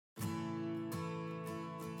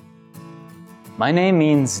My name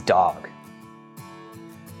means dog.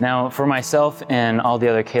 Now, for myself and all the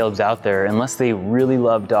other Calebs out there, unless they really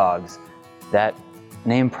love dogs, that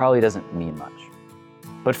name probably doesn't mean much.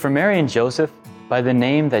 But for Mary and Joseph, by the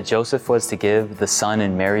name that Joseph was to give the son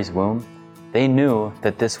in Mary's womb, they knew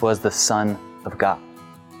that this was the Son of God.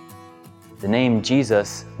 The name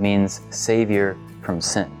Jesus means Savior from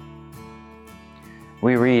sin.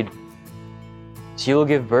 We read, "She will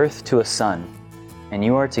give birth to a son, and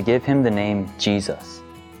you are to give him the name Jesus,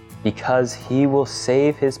 because he will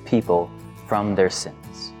save his people from their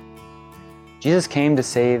sins." Jesus came to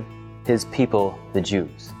save his people, the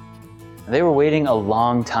Jews. They were waiting a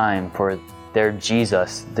long time for their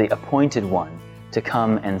Jesus, the appointed one, to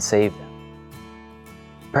come and save them.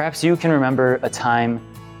 Perhaps you can remember a time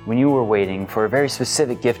when you were waiting for a very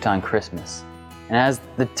specific gift on Christmas, and as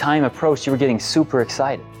the time approached, you were getting super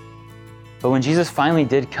excited. But when Jesus finally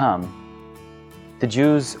did come, the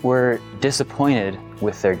Jews were disappointed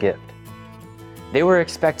with their gift. They were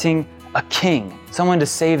expecting a king, someone to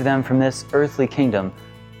save them from this earthly kingdom,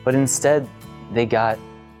 but instead they got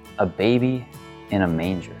a baby in a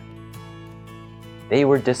manger. They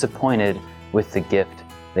were disappointed with the gift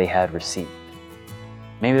they had received.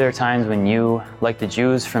 Maybe there are times when you, like the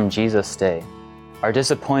Jews from Jesus' day, are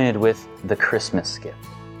disappointed with the Christmas gift.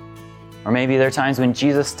 Or maybe there are times when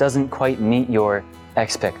Jesus doesn't quite meet your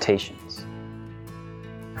expectations.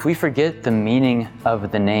 If we forget the meaning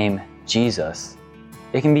of the name Jesus,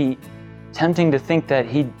 it can be tempting to think that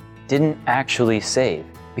he didn't actually save,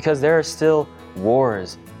 because there are still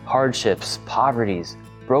wars, hardships, poverties,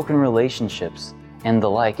 broken relationships, and the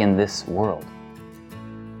like in this world.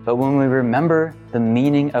 But when we remember the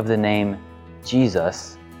meaning of the name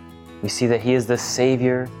Jesus, we see that he is the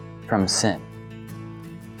Savior from sin.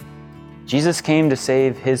 Jesus came to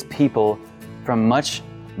save his people from much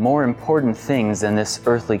more important things than this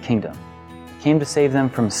earthly kingdom. He came to save them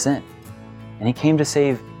from sin, and he came to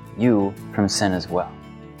save you from sin as well.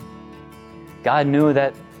 God knew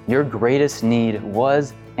that your greatest need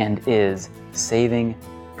was and is saving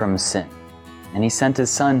from sin, and he sent his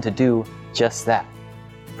Son to do just that.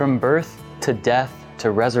 From birth to death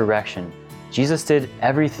to resurrection, Jesus did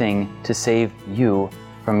everything to save you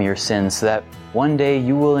from your sins so that one day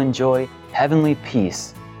you will enjoy heavenly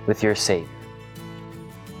peace with your Savior.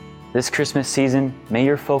 This Christmas season, may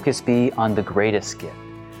your focus be on the greatest gift,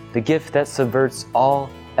 the gift that subverts all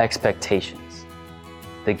expectations,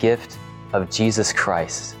 the gift of Jesus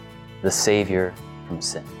Christ, the Savior from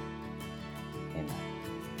sin.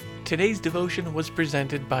 Today's devotion was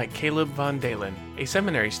presented by Caleb Von Dalen, a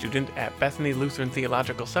seminary student at Bethany Lutheran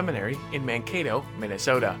Theological Seminary in Mankato,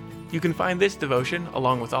 Minnesota. You can find this devotion,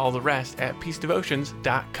 along with all the rest, at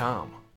peacedevotions.com.